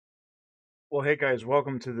Well, hey guys,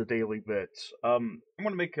 welcome to the Daily Bits. I'm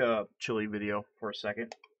gonna make a chili video for a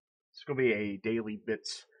second. It's gonna be a Daily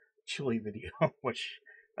Bits chili video, which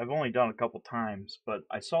I've only done a couple times, but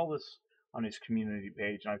I saw this on his community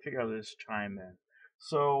page and I figured I'd just chime in.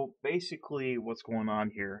 So basically, what's going on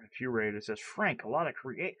here? If you're ready, it says Frank. A lot of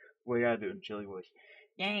create. What you gotta do in chili voice.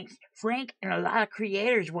 Thanks. Frank and a lot of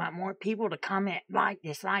creators want more people to comment, like,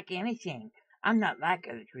 dislike anything. I'm not like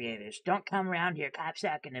other creators. Don't come around here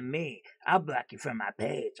copsacking to me. I'll block you from my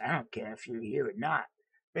page. I don't care if you're here or not.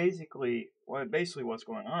 Basically, what's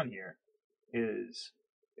going on here is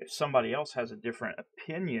if somebody else has a different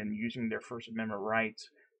opinion using their First Amendment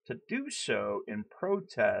rights to do so in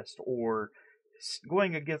protest or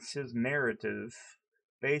going against his narrative,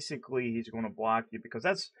 basically he's going to block you because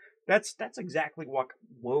that's exactly what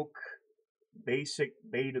woke basic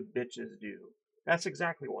beta bitches do. That's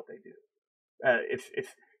exactly what they do.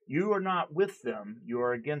 If you are not with them, you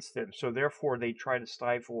are against them. So therefore, they try to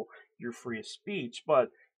stifle your free speech. But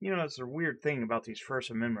it's a weird thing about these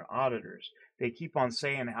First Amendment auditors. They keep on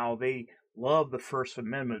saying how they love the First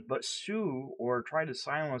Amendment, but sue or try to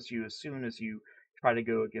silence you as soon as you try to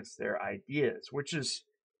go against their ideas, which is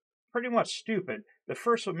pretty much stupid. The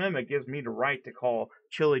First Amendment gives me the right to call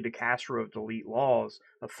Chili DeCastro of Delete Laws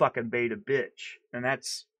a fucking beta bitch. And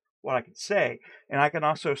that's what I can say. And I can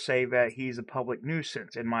also say that he's a public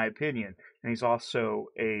nuisance, in my opinion. And he's also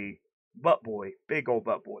a butt boy. Big old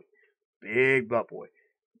butt boy. Big butt boy.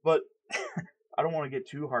 But I don't want to get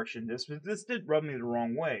too harsh in this, but this did rub me the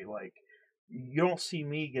wrong way. Like, you don't see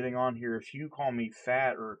me getting on here if you call me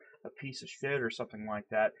fat or a piece of shit or something like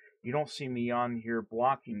that. You don't see me on here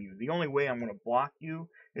blocking you. The only way I'm going to block you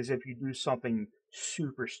is if you do something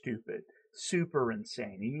super stupid, super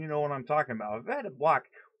insane. And you know what I'm talking about. I've had to block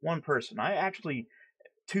one person. I actually,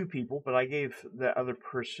 two people, but I gave the other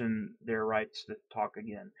person their rights to talk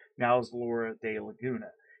again. Now is Laura De Laguna.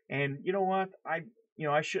 And you know what? I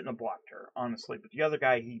shouldn't have blocked her, honestly. But the other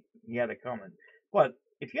guy, he had it coming. But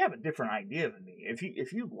if you have a different idea than me,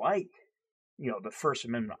 if you like the First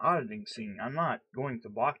Amendment auditing scene, I'm not going to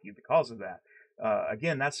block you because of that.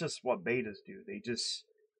 Again, that's just what betas do. They just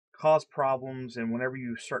cause problems, and whenever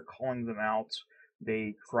you start calling them out,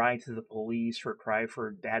 they cry to the police or cry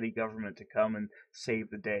for daddy government to come and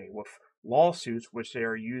save the day with lawsuits, which they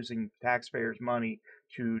are using taxpayers' money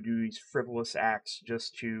to do these frivolous acts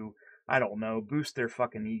just to, I don't know, boost their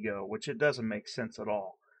fucking ego, which it doesn't make sense at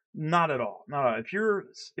all. Not at all. Not at all.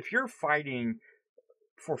 If you're fighting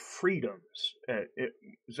for freedoms,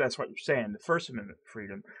 that's what you're saying, the First Amendment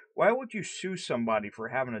freedom, why would you sue somebody for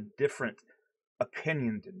having a different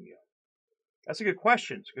opinion than you? That's a good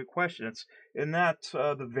question. It's a good question. Isn't that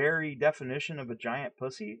the very definition of a giant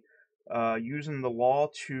pussy? Using the law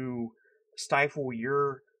to stifle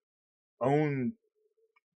your own,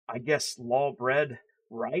 I guess, law-bred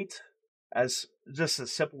right, as just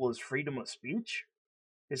as simple as freedom of speech?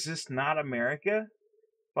 Is this not America?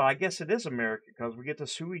 Well, I guess it is America because we get to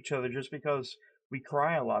sue each other just because we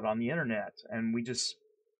cry a lot on the internet and we just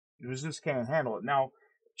can't handle it. Now,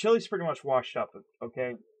 Chili's pretty much washed up.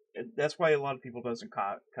 Okay, that's why a lot of people doesn't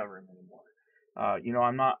cover him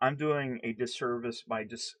anymore. I'm doing a disservice by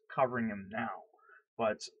just covering him now,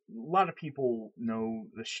 but a lot of people know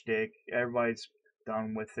the shtick. Everybody's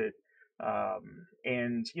done with it,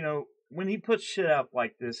 and when he puts shit up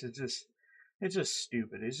like this, it's just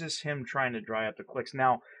stupid. It's just him trying to dry up the clicks.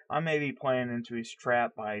 Now, I may be playing into his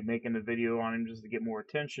trap by making a video on him just to get more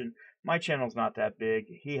attention. My channel's not that big.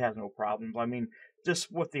 He has no problems. I mean,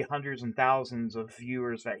 just with the hundreds and thousands of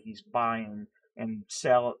viewers that he's buying and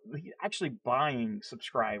actually buying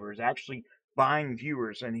subscribers, actually buying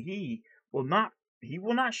viewers, and he will not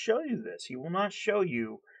show you this. He will not show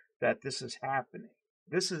you that this is happening.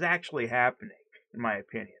 This is actually happening, in my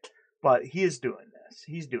opinion. But he is doing this.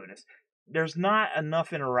 He's doing this. There's not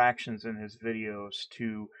enough interactions in his videos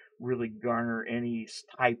to really garner any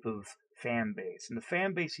type of fan base. And the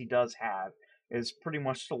fan base he does have is pretty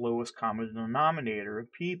much the lowest common denominator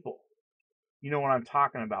of people. You know what I'm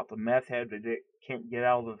talking about. The meth head that can't get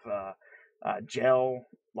out of jail,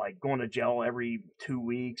 like going to jail every 2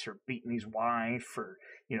 weeks, or beating his wife, or,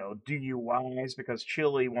 DUIs, because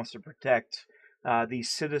Chile wants to protect these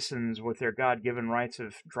citizens with their God given rights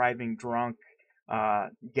of driving drunk,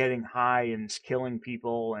 getting high and killing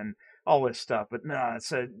people and all this stuff. But no,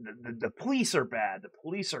 the police are bad. The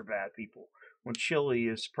police are bad people. When Chile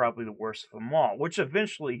is probably the worst of them all, which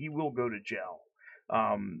eventually he will go to jail.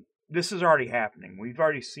 This is already happening. We've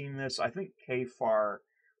already seen this. I think KFAR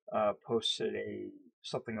posted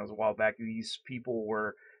something that was a while back. These people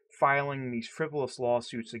were filing these frivolous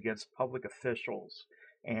lawsuits against public officials,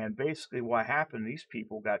 and basically what happened, these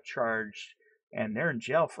people got charged and they're in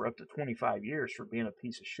jail for up to 25 years for being a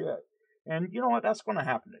piece of shit. And you know what? That's going to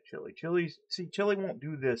happen to Chile. Chile won't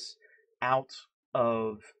do this out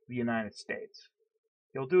of the United States.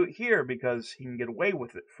 He'll do it here because he can get away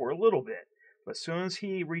with it for a little bit. But as soon as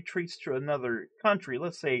he retreats to another country,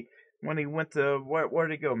 let's say when he went to, where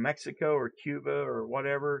did he go, Mexico or Cuba or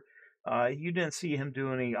whatever, you didn't see him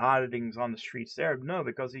do any auditings on the streets there. No,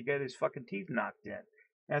 because he got his fucking teeth knocked in.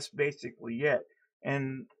 That's basically it.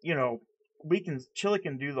 And, you know, Chile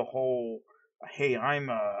can do the whole, hey, I'm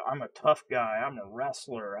a tough guy. I'm a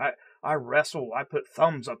wrestler. I wrestle. I put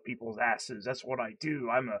thumbs up people's asses. That's what I do.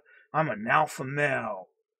 I'm an alpha male.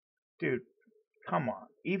 Dude, come on.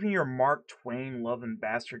 Even your Mark Twain loving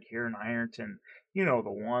bastard here in Ironton, you know,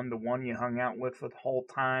 the one you hung out with the whole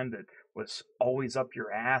time that was always up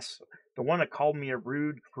your ass, the one that called me a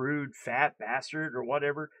rude, crude, fat bastard or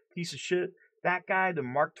whatever, piece of shit. That guy, the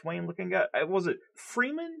Mark Twain looking guy, was it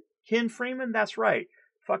Freeman? Ken Freeman? That's right.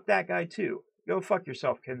 Fuck that guy too. Go fuck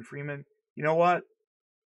yourself, Ken Freeman. You know what?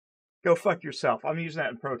 Go fuck yourself. I'm using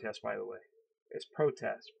that in protest, by the way. It's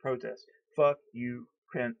protest. Protest. Fuck you,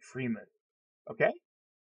 Ken Freeman. Okay?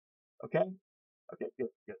 Okay? Okay, good,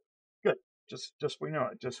 good. Good. Just so you know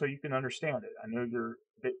it, just so you can understand it. I know you're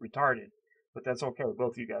a bit retarded, but that's okay.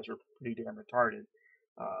 Both of you guys are pretty damn retarded.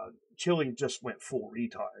 Chili just went full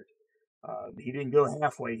retard. He didn't go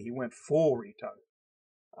halfway, he went full retard.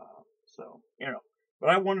 So, you know. But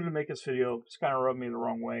I wanted to make this video. It's kind of rubbed me the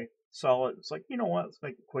wrong way. Saw it. It's like, you know what? Let's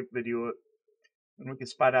make a quick video of it. And we can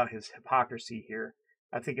spot out his hypocrisy here.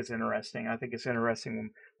 I think it's interesting. I think it's interesting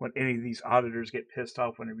when any of these auditors get pissed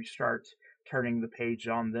off whenever you start turning the page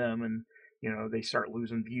on them and, you know, they start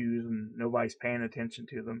losing views and nobody's paying attention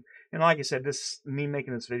to them. And like I said, me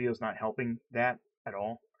making this video is not helping that at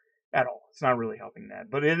all. At all. It's not really helping that.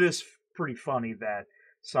 But it is pretty funny that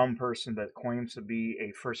some person that claims to be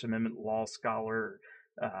a First Amendment law scholar,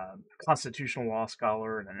 constitutional law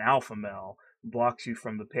scholar, and an alpha male blocks you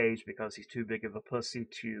from the page because he's too big of a pussy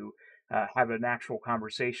to have an actual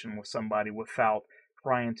conversation with somebody without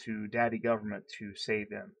crying to daddy government to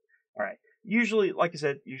save him. All right. Usually, like I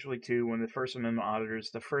said, usually too, when the First Amendment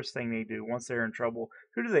auditors, the first thing they do once they're in trouble,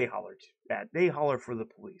 who do they holler at? They holler for the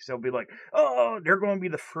police. They'll be like, oh, they're going to be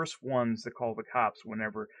the first ones to call the cops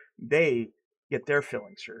whenever they get their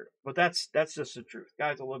feelings hurt. But that's just the truth.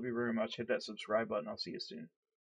 Guys, I love you very much. Hit that subscribe button. I'll see you soon.